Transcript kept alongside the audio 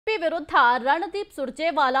ವಿರುದ್ಧ ರಣದೀಪ್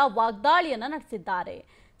ಸುರ್ಜೇವಾಲಾ ವಾಗ್ದಾಳಿಯನ್ನ ನಡೆಸಿದ್ದಾರೆ.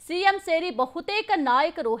 ಸಿಎಂ ಸೇರಿ ಬಹುತೇಕ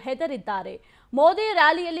ನಾಯಕರು ಹೆದರಿದ್ದಾರೆ. ಮೋದಿ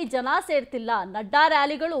ರ್ಯಾಲಿಯಲ್ಲಿ ಜನ ಸೇರ್ತಿಲ್ಲ, ನಡ್ಡಾ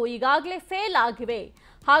ರ್ಯಾಲಿಗಳು ಈಗಾಗಲೇ ಫೇಲ್ ಆಗಿವೆ.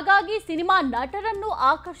 ಹಾಗಾಗಿ ಸಿನಿಮಾ ನಟರನ್ನು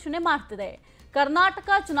ಆಕರ್ಷಣೆ ಮಾಡ್ತಿದೆ. ಕರ್ನಾಟಕ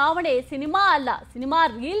ಚುನಾವಣೆ ಸಿನಿಮಾ ಅಲ್ಲ, ಸಿನಿಮಾ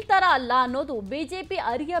ರೀಲ್ ತರ ಅಲ್ಲ ಅನ್ನೋದು ಬಿಜೆಪಿ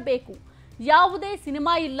ಅರಿಯಬೇಕು. ಯಾವುದೇ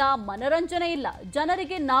ಸಿನಿಮಾ ಇಲ್ಲ, ಮನರಂಜನೆ ಇಲ್ಲ.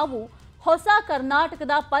 ಜನರಿಗೆ ನಾವು ಹೊಸ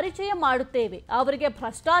ಕರ್ನಾಟಕದ ಪರಿಚಯ ಮಾಡುತ್ತೇವೆ, ಅವರಿಗೆ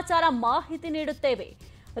ಭ್ರಷ್ಟಾಚಾರ ಮಾಹಿತಿ ನೀಡುತ್ತೇವೆ.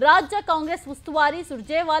 ರಾಜ್ಯ ಕಾಂಗ್ರೆಸ್ ಉಸ್ತುವಾರಿ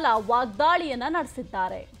ಸುರ್ಜೇವಾಲಾ ವಾಗ್ದಾಳಿಯನ್ನ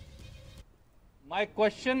ನಡೆಸಿದ್ದಾರೆ. My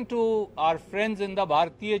question to our friends in the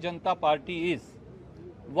Bharatiya Janata Party is,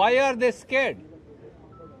 why are they scared?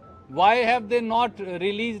 Why have they not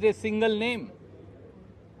released a single name?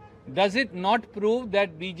 Does it not prove that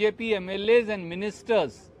BJP MLAs and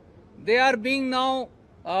ministers, they are being now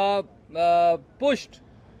pushed?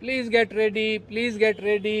 Please get ready, please get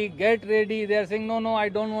ready, get ready. They are saying, no, I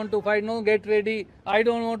don't want to fight. No, get ready. I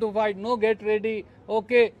don't want to fight. No, get ready.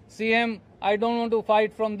 Okay, CM, I don't want to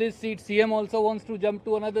fight from this seat. CM also wants to jump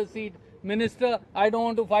to another seat. Minister, I don't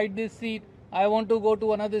want to fight this seat. I want to go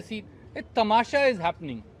to another seat. A tamasha is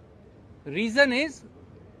happening. Reason is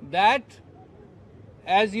that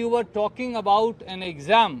as you were talking about an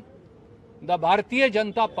exam, the Bharatiya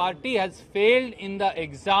Janata Party has failed in the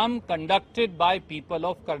exam conducted by people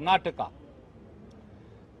of Karnataka.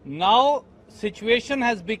 Now, situation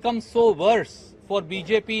has become so worse for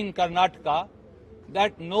BJP in Karnataka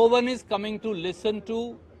that no one is coming to listen to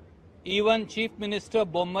even Chief Minister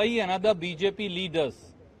Bommai and other BJP leaders.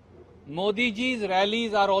 Modi ji's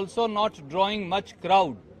rallies are also not drawing much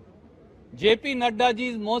crowd. JP Nadda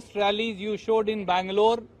ji's most rallies you showed in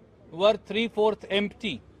Bangalore were 3/4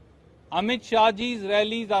 empty. Amit Shah ji's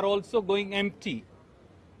rallies are also going empty.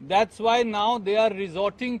 That's why now they are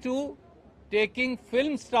resorting to taking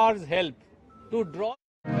film stars' help to draw.